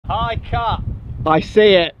High cut. I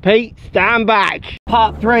see it. Pete, stand back.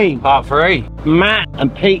 Part 3. Part 3. Matt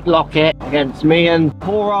and Pete Lockett against me and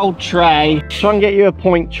poor old Trey. Try and get you a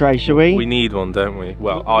point, Trey, shall we? We need one, don't we?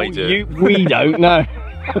 Well, I do. We don't know.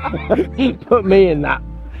 Put me in that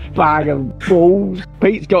bag of balls.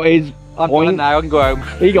 Pete's got his point. Now I can go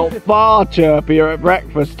home. He got far chirpier at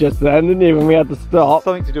breakfast just then, didn't he, when we had to stop?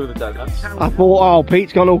 Something to do with the donuts. I thought, oh,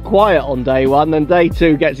 Pete's gone all quiet on day 1, then day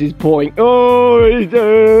 2 gets his point. Oh, he's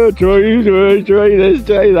try this,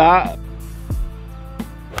 try that.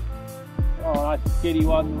 Oh, nice skinny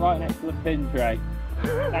one right next to the pin tray.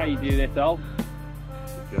 How you do this, Ol?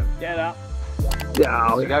 Get up.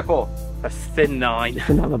 Oh, What go for? A thin 9.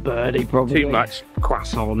 another birdie, probably. Too much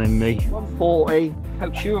croissant in me. 140.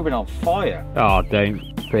 Coach, you have been on fire. Oh, don't,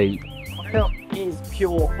 Pete. That is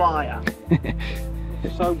pure fire.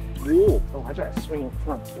 It's so warm. Oh, I better swing in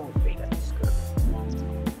front. Don't be that good.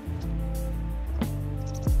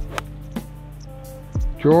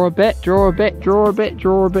 Draw a bit, draw a bit, draw a bit,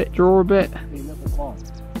 draw a bit, draw a bit.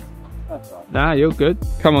 Nah, you're good.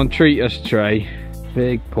 Come on, treat us, Trey.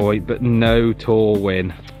 Big point, but no tour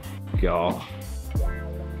win. God.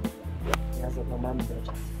 He hasn't remembered.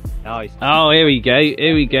 Nice. Oh, here we go,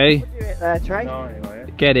 here we go. Do it there, Trey.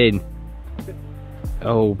 Get in.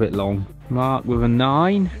 Oh, a bit long. Mark with a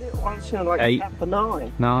 9. One sounded like 8. a tap for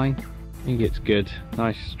 9. 9. I think it's good.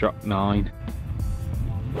 Nice struck 9.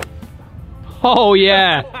 Oh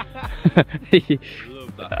yeah!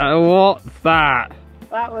 What's that?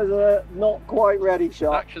 That was a not quite ready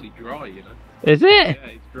shot. Actually dry, you know. Is it? Yeah,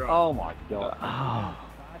 it's dry. Oh my god. Oh.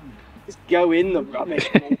 Just go in the rubbish.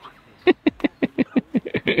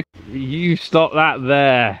 You stop that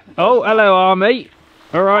there. Oh, hello, Army.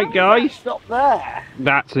 All right, guys. Stop there.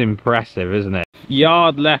 That's impressive, isn't it?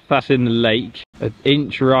 Yard left, that's in the lake. An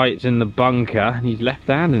inch right's in the bunker, and he's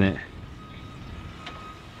left-handing it.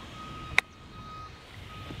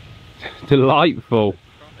 Delightful.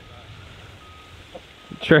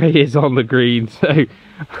 Trey is on the green, so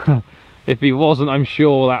if he wasn't, I'm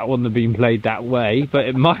sure that wouldn't have been played that way, but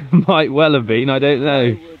it might well have been, I don't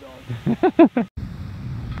know.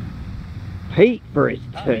 Pete for his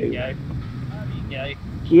 2.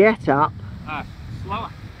 Get up. Slower.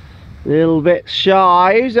 A little bit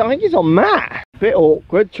shy. I think he's on Matt. Bit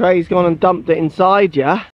awkward. Trey's gone and dumped it inside you.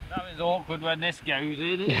 That was awkward when this goes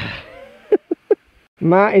in.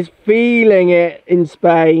 Matt is feeling it in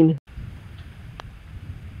Spain.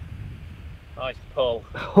 Nice pull.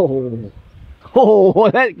 Oh,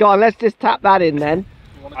 go on, let's just tap that in then.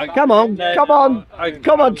 Come on, come on,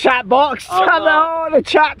 come on, chat box. Oh, the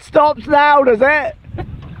chat stops now, does it?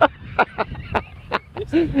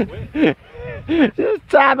 Just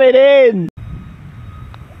tap it in.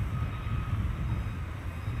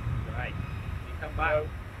 Right. Come back.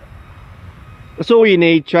 That's all you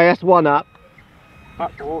need, Trey. That's 1 up.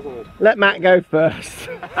 Let Matt go first.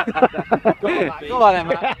 Go on then,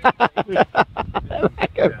 Matt.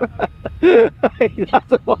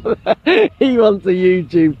 He wants a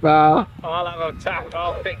YouTube bar. I'll have a tap,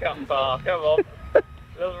 I'll pick up bar, come on.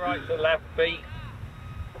 Little right to left feet.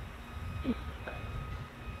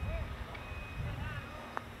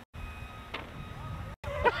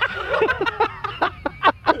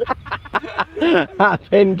 That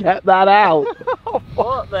pin kept that out.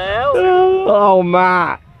 What the hell? Oh,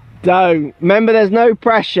 Matt, don't. Remember, there's no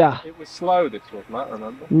pressure. It was slow, this was, Matt,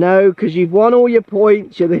 remember? No, because you've won all your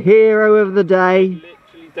points. You're the hero of the day.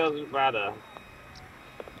 Literally doesn't matter.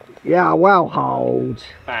 Yeah, well, hold.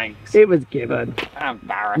 Thanks. It was given.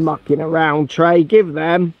 Embarrassing. Mucking around, Trey. Give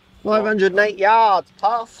them. 508 yards,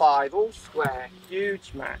 par 5, all square.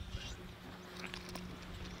 Huge match.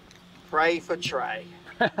 Pray for Trey.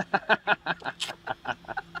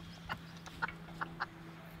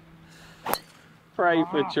 Pray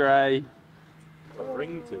for Trey.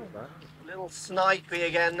 Ring to it, man. Little snipey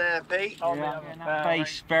again there, Pete.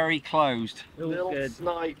 Face very closed. Little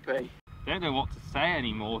snipey. Don't know what to say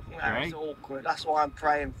anymore, Trey. It's awkward. That's why I'm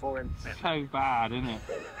praying for him. So bad, isn't it?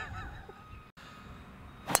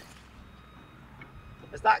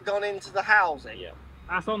 Has that gone into the housing? Yeah.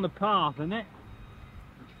 That's on the path, isn't it?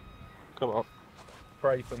 Come on.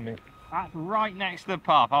 Pray for me. That's right next to the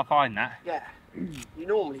path. I'll find that. Yeah, you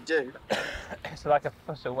normally do. It's like a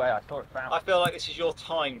fuss away. I saw it found. I feel like this is your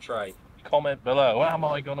time, Trey. Comment below. Am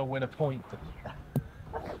I going to win a point?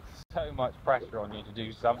 So much pressure on you to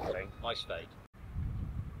do something. Nice fade.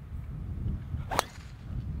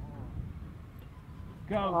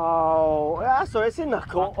 Go. Oh, that's all. It's in the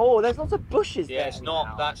court. Oh, there's lots of bushes there. Yeah, it's not.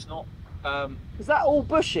 now. That's not. Is that all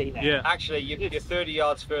bushy then? Yeah. Actually, you're 30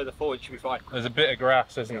 yards further forward. Should be fine. There's a bit of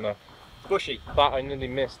grass, isn't there? Bushy. That I nearly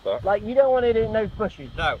missed that. Like, you don't want it in those bushes.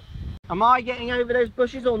 No. Am I getting over those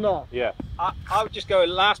bushes or not? Yeah. I would just go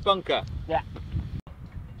last bunker. Yeah.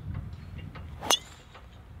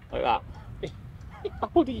 Like that.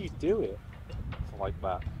 How do you do it? Like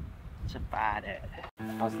that. It's about it.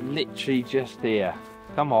 I was literally just here.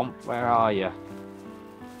 Come on, where are you?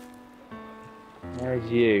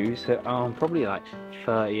 There's you. So I'm probably like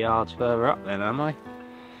 30 yards further up then, am I?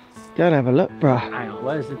 Go and have a look, bruh. Hang on,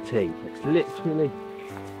 where's the tee? It's literally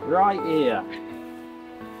right here.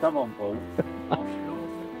 Come on, Paul.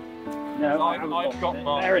 No, I've got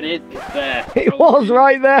mine. there it is. It's there. It was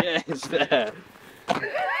right there. Yeah, it's there.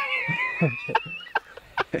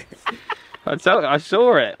 I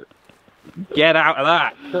saw it. Get out of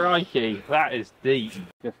that. Crikey, that is deep.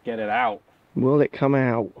 Just get it out. Will it come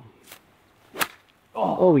out?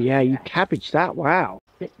 Oh yeah, you cabbaged that. Wow.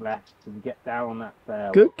 Stick left and get down on that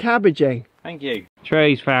fairway. Good cabbaging. Thank you.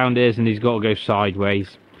 Trey's found his and he's got to go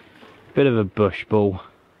sideways. Bit of a bush ball.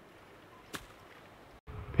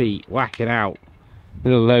 Pete whacking out.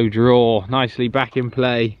 Little low draw. Nicely back in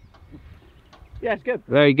play. Yeah, it's good.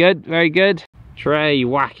 Very good, very good. Trey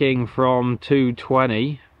whacking from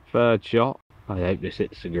 220. Third shot. I hope this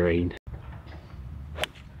hits the green.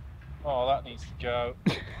 Oh, that needs to go.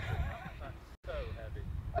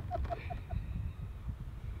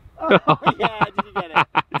 Oh yeah, did you get it?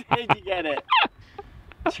 Did you get it?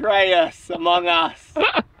 Trey us among us.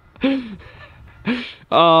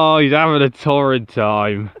 Oh, he's having a torrid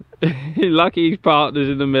time. Lucky his partner's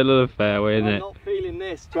in the middle of the fairway, isn't I'm it? not feeling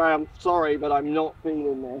this, Trey. I'm sorry, but I'm not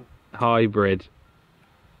feeling this. Hybrid.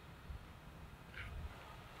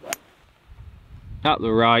 Up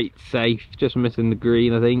the right, safe, just missing the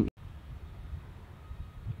green, I think.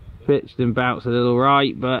 Pitched and bounced a little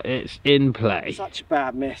right, but it's in play. Such a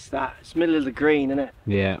bad miss, that. It's middle of the green, isn't it?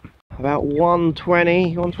 Yeah. About 120,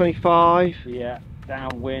 125. Yeah,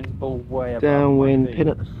 downwind, ball way above. Downwind, pin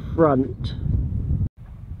at the front.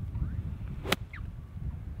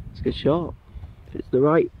 It's a good shot. If it's the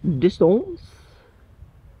right distance.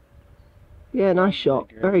 Yeah, nice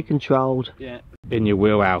shot. Very controlled. Yeah. In your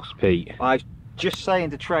wheelhouse, Pete. I was just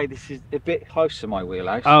saying to Trey, this is a bit close to my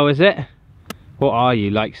wheelhouse. Oh, is it? What are you,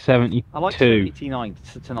 like 72? I like 79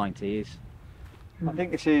 to 90 is. I think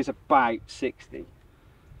this is about 60.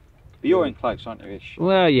 But you're in close, aren't you, Ish?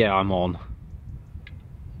 Well, yeah, I'm on.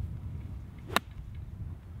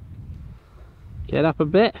 Get up a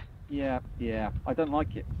bit. Yeah, yeah. I don't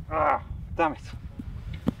like it. Ah, damn it.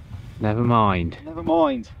 Never mind. Never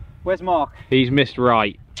mind. Where's Mark? He's missed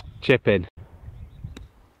right. Chipping.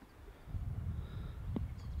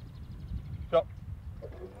 Stop.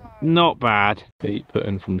 Not bad. Pete put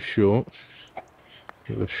in from short.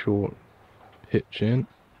 With a short pitch in.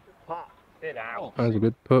 Sit out. That was a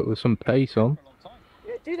good putt with some pace on.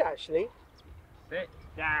 Yeah, it did actually. Sit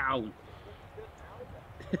down.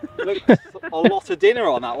 Looks a lot of dinner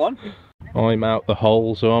on that one. I'm out the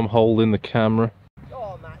hole, so I'm holding the camera. Go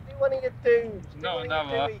on, Matt. Do one of your do's. Do No, one of never.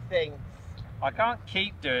 your doey things. I can't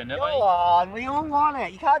keep doing it. Go on, we all want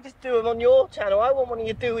it. You can't just do them on your channel. I want one of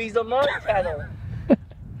your doeys on my channel.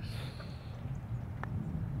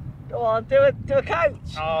 Go on, do a coach.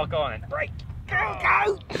 Oh, go on then. Break. Go,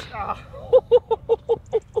 coach.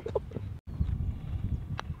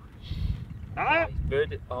 Ah,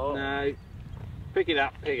 good. Oh. No. Pick it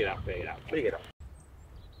up, pick it up, pick it up, pick it up.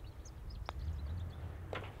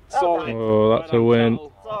 Sorry. Oh, that's a win.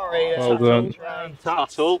 Sorry. Well done.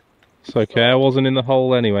 Tuttle. It's okay, I wasn't in the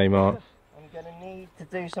hole anyway, Mark. I'm going to need to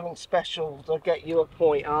do something special to get you a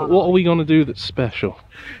point, aren't What are we going to do that's special?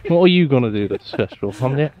 What are you going to do that's special?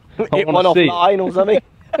 I Hit one want off to see. line or something.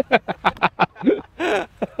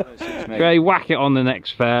 Trey, whack it on the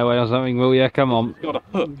next fairway or something, will you? Come on. It's got a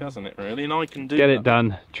hook, hasn't it, really? And I can do Get that. it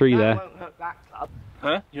done. Tree there. That won't hurt that club.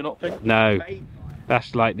 Huh? You're not thinking? No.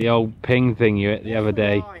 That's like the old ping thing you hit the other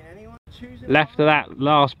day. Left of that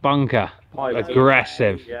last bunker.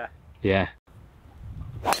 Aggressive. Yeah. Yeah.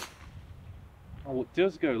 Oh, it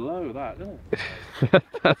does go low, that, doesn't it?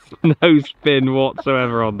 That's no spin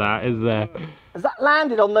whatsoever on that, is there? Has that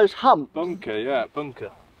landed on those humps? Bunker, yeah, bunker.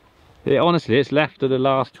 Honestly, it's left of the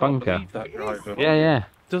last bunker. Believe that driver. Yeah, yeah. It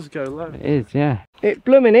does go low. It is, yeah. It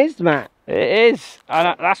blooming is, Matt. It is.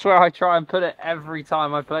 And that's where I try and put it every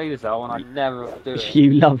time I play this hole, and I never do it.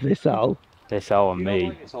 You love this hole. This hole and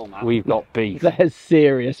me, we've got beef. There's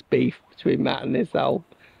serious beef between Matt and this hole.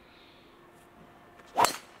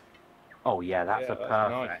 Oh yeah, that's a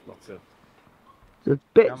perfect. Nice. It's a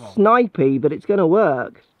bit Come on. snipey, but it's going to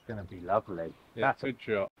work. It's going to be lovely. Yeah, That's good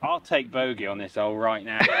shot. I'll take bogey on this hole right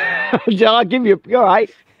now. I'll give you, all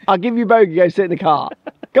right, I'll give you bogey, go sit in the car.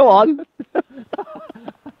 Go on.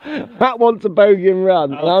 Matt wants a bogey and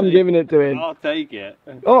run, and I'm giving it to him. I'll take it.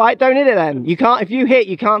 All right, don't hit it then. You can't. If you hit,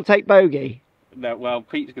 you can't take bogey. No, well,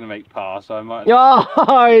 Pete's going to make par, so I might.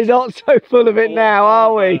 Oh, he's not so full of it now,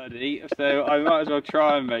 are we? Birdie, so I might as well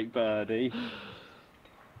try and make birdie.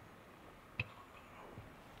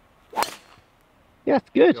 Yeah, it's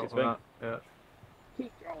good. Yeah.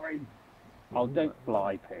 Keep going. Oh, don't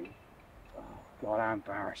fly, Pete. Oh, God, how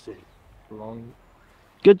embarrassing.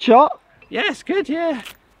 Good shot. Yes, good, yeah.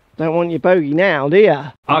 Don't want your bogey now, do you?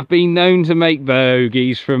 I've been known to make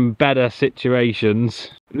bogeys from better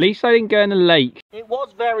situations. At least I didn't go in a lake. It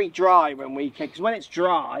was very dry when we kicked, because when it's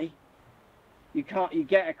dry, you can't. You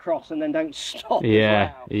get across and then don't stop.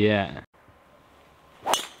 Yeah, as well. yeah.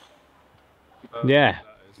 Yeah.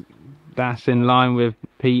 That's in line with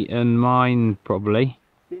Pete and mine, probably.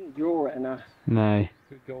 Didn't draw it enough. No.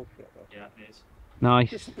 Good golf shot, though. Yeah, it is. Nice.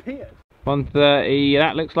 Disappeared. 130.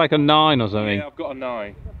 That looks like a 9 or something. Yeah, I've got a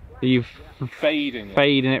 9. You've Fading it.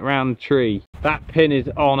 fading it round the tree. That pin is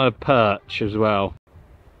on a perch as well.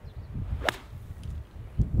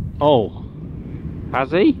 Oh.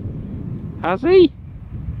 Has he? Has he?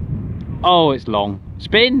 Oh, it's long.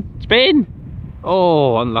 Spin! Spin!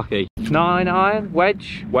 Oh, unlucky. 9 iron,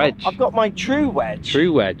 wedge, wedge. I've got my true wedge.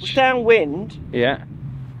 True It's wedge. downwind. Yeah.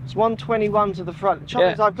 It's 121 to the front. The trouble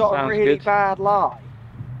Yeah, is I've got a sounds really good. bad lie.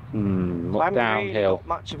 What I'm really downhill? not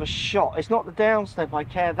much of a shot. It's not the downslope I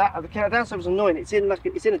care that. The downslope was annoying. It's in like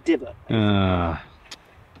it's in a divot.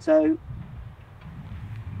 So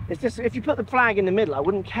it's just if you put the flag in the middle, I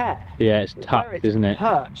wouldn't care. Yeah, it's It's tucked, where it's isn't it?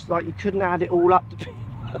 Perched, like you couldn't add it all up to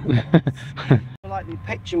people. Like the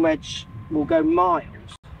pitching wedge will go miles.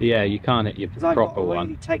 Yeah, you can't hit your Because I've got proper to really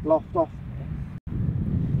one. take loft off.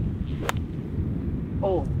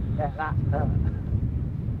 Oh, yeah, that hurt.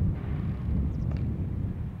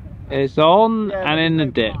 It's on Yeah, and in the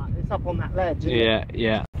no dip. part. It's up on that ledge. Isn't Yeah, It?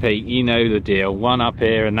 yeah. Pete, you know the deal. One up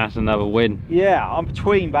here and that's another win. Yeah, I'm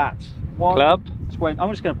between bats. One, Club, I'm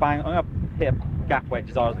just going to bang. I'm going to hit a gap wedge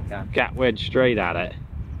as hard as I can. gap wedge straight at it.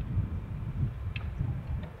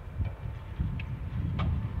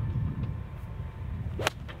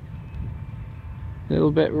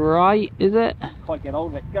 Little bit right, is it? Quite get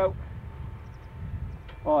hold of it. Go.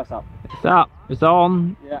 Oh, it's up. It's up, it's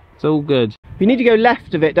on, Yeah. it's all good. You need to go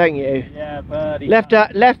left of it, don't you? Yeah, birdie. Left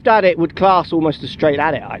at it would class almost as straight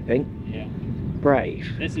at it, I think. Yeah.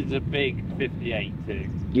 Brave. This is a big 58 too.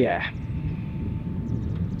 Yeah.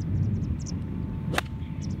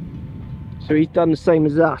 So he's done the same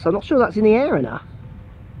as us. I'm not sure that's in the air enough.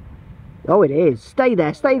 Oh, it is. Stay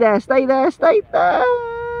there, stay there, stay there, stay there.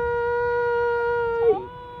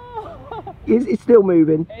 It's still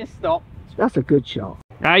moving. It's stopped. That's a good shot.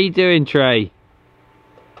 How you doing, Trey?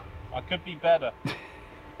 I could be better.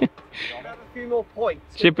 Have a few more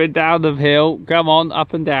points. Chipping down the hill. Come on,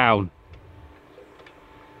 up and down.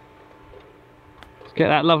 Let's get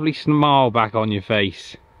that lovely smile back on your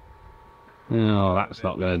face. Oh, that's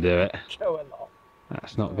not going to do it. Go a lot.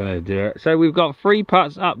 That's not going to do it. So we've got 3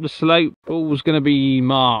 putts up the slope. Ball's going to be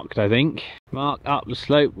marked, I think. Mark up the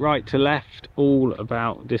slope, right to left. All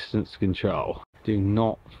about distance control. Do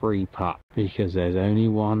not 3 putt because there's only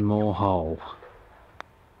one more hole.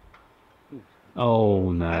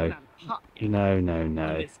 Oh no. No, no,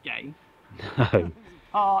 no. This game. No.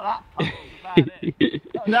 Oh, that putt was about it.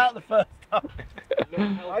 That was out the first time.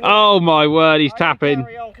 Oh my word, he's tapping.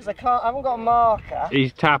 Carry on because I haven't got a marker.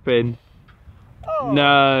 He's tapping. Oh.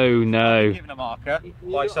 No, no. Given a marker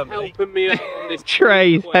by somebody. Helping me out on this.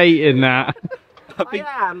 Trey's hating that. I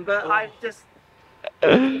am, but I just.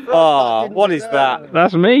 Oh, what is that?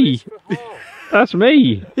 That's me. That's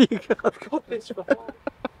me. I've got this for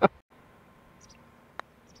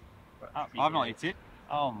I've not hit it.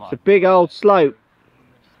 Oh my. It's a big old slope.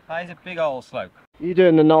 That is a big old slope. You're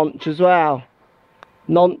doing the nonch as well.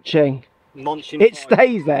 Nonching. Nonching. It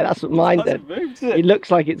stays there, that's what mine did. Doesn't move, does It it?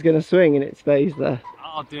 looks like it's going to swing and it stays there.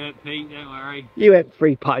 I'll do it, Pete. Don't worry. You went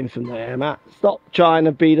 3 putting from there, Matt. Stop trying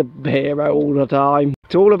to be the hero all the time.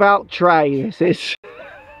 It's all about Trey, this is.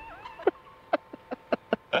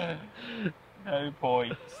 No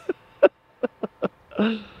points.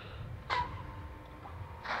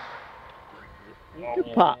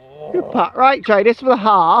 Good putt. Good putt. Right, Trey, this for the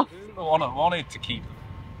half. The one I wanted to keep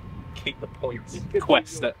the points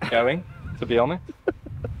quest going, to be honest.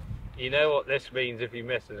 You know what this means if you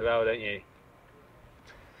miss as well, don't you?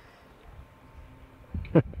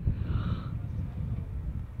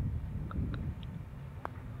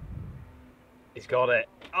 He's got it.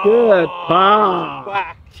 Good putt.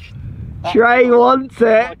 Back. Trey wants it.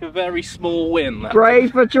 Like a very small win. That. Pray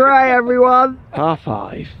for Trey, everyone. Par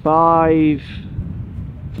 5. 5.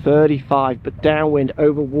 35, but downwind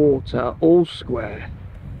over water, all square.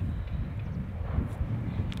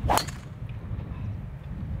 Yes.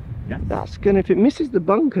 That's gonna, if it misses the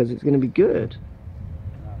bunkers, it's gonna be good.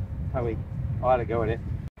 I had a go at it.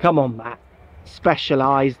 Come on, Matt.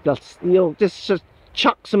 Specialise. You'll just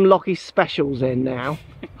chuck some Lockey specials in now.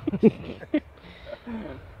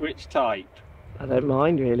 Which type? I don't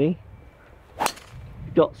mind really.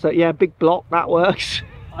 Got so yeah, big block, that works.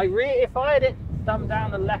 If I had it dumbed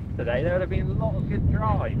down the left today, there would have been a lot of good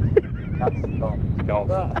drives. That's golf.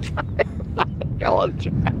 Go on,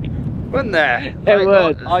 Trey. Wasn't there? It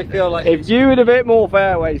would. I feel like If you would have hit more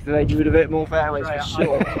fairways today, you would have hit more fairways for Right,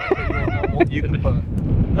 sure. You can put.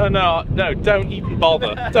 No, don't even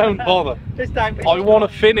bother. Don't bother. just don't. I want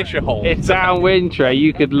to finish a hole. It's downwind, Trey.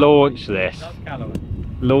 You could launch this.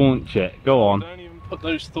 Launch it. Go on. Don't even put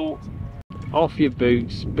those thoughts. Off your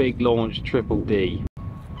boots. Big launch. Triple D.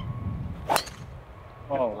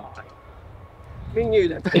 Oh. We knew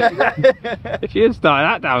that. If you had started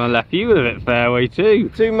that down the left, you would have hit fairway too.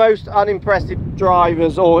 Two most unimpressive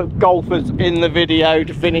drivers or golfers in the video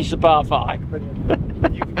to finish the par 5.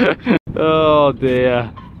 Oh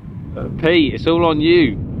dear. Pete, it's all on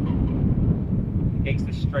you. It's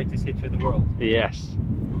the straightest hitter in the world. Yes.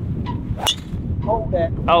 Hold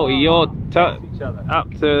it. Oh, you're Each other.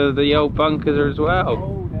 up to the old bunkers as well.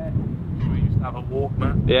 Hold it. We used to have a walk,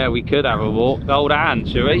 man. Yeah, we could have a walk. Hold hand,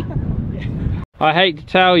 shall we? I hate to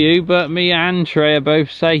tell you, but me and Trey are both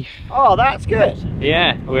safe. Oh, that's good.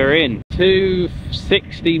 Yeah, we're in.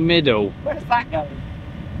 260 middle. Where's that going?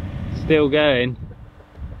 Still going.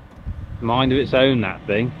 Mind of its own, that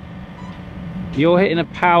thing. You're hitting a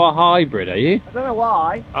power hybrid, are you? I don't know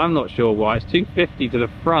why. I'm not sure why. It's 250 to the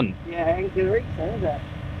front. Yeah, ain't gonna reach there, is it?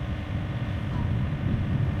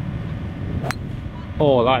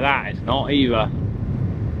 Oh, like that. It's not either.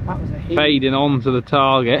 That was a hit. Fading onto the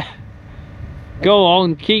target. Go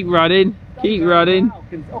on, keep running. Keep running.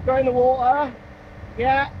 Oh, go in the water.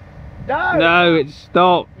 Yeah. No. No, it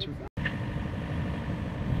stopped.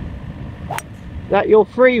 That your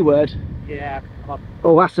free word? Yeah.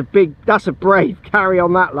 Oh, that's a brave carry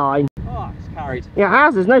on that line. Oh, it's carried. Yeah, it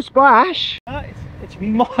has. There's no splash. It's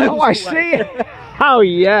miles Oh, I away. see it. Oh,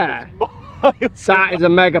 yeah. That is a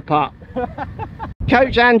mega putt.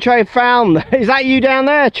 Coach and Trey found. Is that you down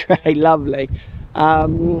there, Trey? Lovely.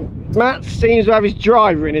 Matt seems to have his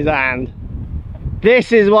driver in his hand.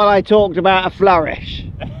 This is what I talked about, a flourish.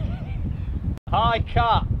 High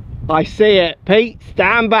cut. I see it. Pete,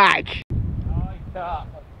 stand back. High cut.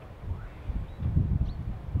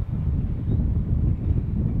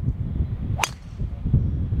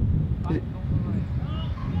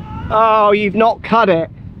 Oh, you've not cut it.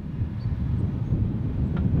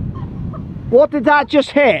 What did that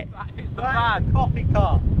just hit? Bad coffee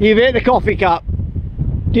cup. You've hit the coffee cup.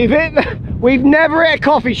 You've hit the... We've never hit a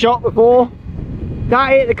coffee shop before.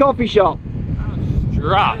 That hit the coffee shop.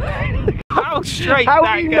 Struck. How straight How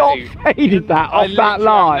that have you go? not faded that I off that literally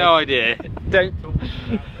line? have no idea. Don't talk.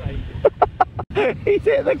 He's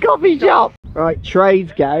hit the coffee shop. Right,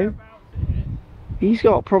 trades go. He's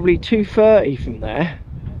got probably 230 from there.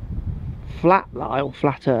 Flat lie or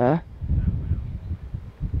flatter.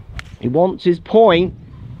 He wants his point.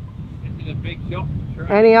 This is a big shot for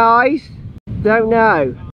Trey. Any eyes? Don't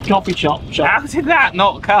know. Coffee shop shot. How did that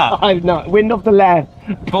not cut? I've not. Wind off the left.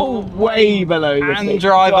 Ball Way below the and seat.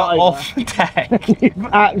 driver off the deck. You've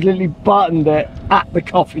absolutely buttoned it at the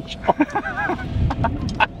coffee shop.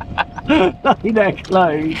 Lucky they're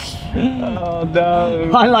closed. Oh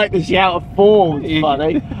no. I like the shout of four, it's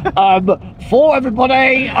funny. For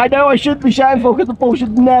everybody, I know I shouldn't be shouting for because the ball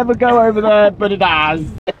should never go over there, but it has.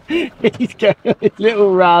 He's going on his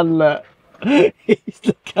little run, look. He's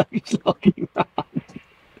the Coach Lockey run.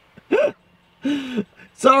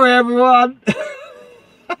 Sorry everyone.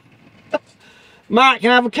 Matt,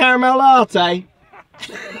 can I have a caramel latte?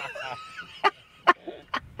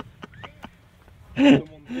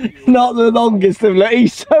 Not the longest of it.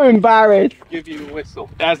 He's so embarrassed. Give you a whistle.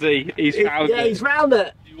 Has he? He's found Yeah, it. he's found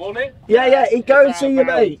it. You want it? Yeah, he go and see your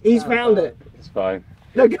mate. He's found it. It's fine.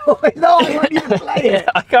 No, go on. No, I want you to play it.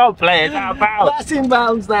 I can't play it out of bounds. That's in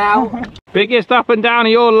bounds now. Biggest up and down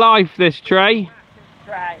of your life, this, Trey.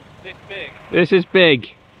 This big. This is big.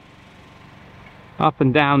 Up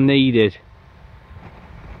and down needed.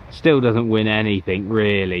 Still doesn't win anything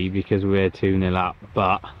really because we're 2-0 up,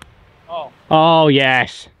 but oh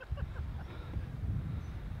yes,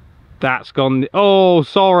 that's gone. Oh,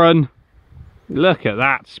 Soren, look at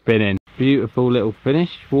that spinning. Beautiful little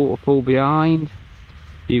finish. Waterfall behind.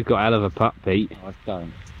 You've got a hell of a putt, Pete. I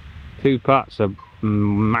don't. 2 putts, a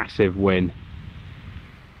massive win.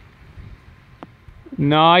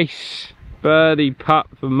 Nice birdie putt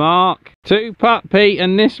for Mark. 2 putt, Pete,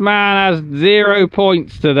 and this man has 0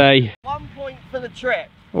 points today. 1 point for the trip.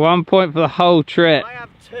 1 point for the whole trip. I have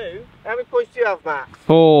 2. How many points do you have, Matt?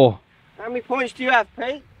 4. How many points do you have,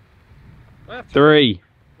 Pete? 3.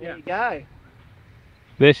 There you go.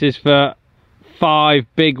 This is for 5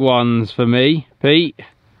 big ones for me, Pete.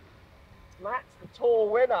 Matt's the tour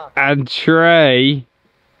winner. And Trey.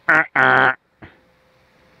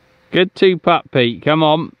 Good 2 putt, Pete. Come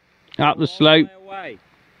on. Up the slope.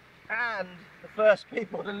 And the first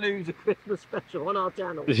people to lose a Christmas special on our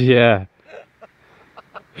channel. Yeah.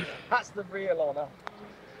 That's the real honour.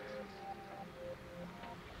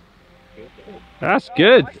 That's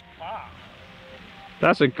good.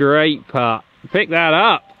 That's a great putt. Pick that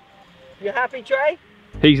up. You happy, Trey?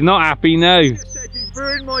 He's not happy, no. You've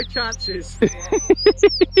ruined my chances.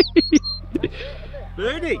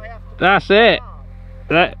 Birdie. That's it.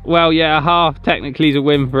 Well, yeah, a half technically is a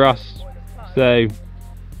win for us. So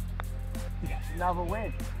Another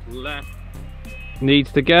win. Left.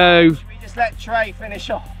 needs to go. Should we just let Trey finish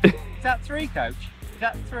off? Is that 3, coach? Is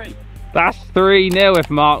that 3? That's 3-0 if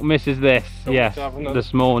Mark misses this. Oh, Yes, definitely.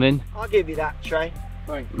 this morning. I'll give you that, Trey.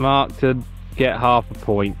 Mark to get half a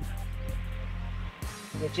point.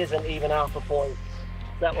 Which isn't even half a point. Is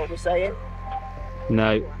that what we're saying?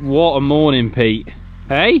 No. What a morning, Pete.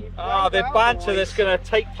 Hey? Oh, the banter that's going to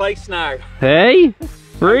take place now. Hey?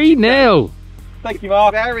 3-0. Thank you,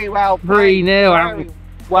 Mark. Very well played. 3-0. Very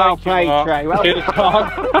well played, Trey. Well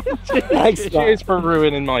played. Thanks, Cheers for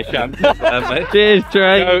ruining my chances. mate. Cheers,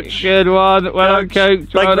 Trey. Coach. Good one. Well done, Coach.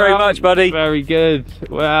 Thank you very much, buddy. Very good.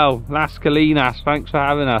 Well, Las Colinas, thanks for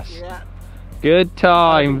having us. Yeah. Good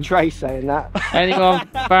time. Trey saying that. Anyone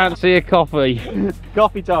fancy a coffee?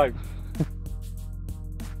 Coffee time.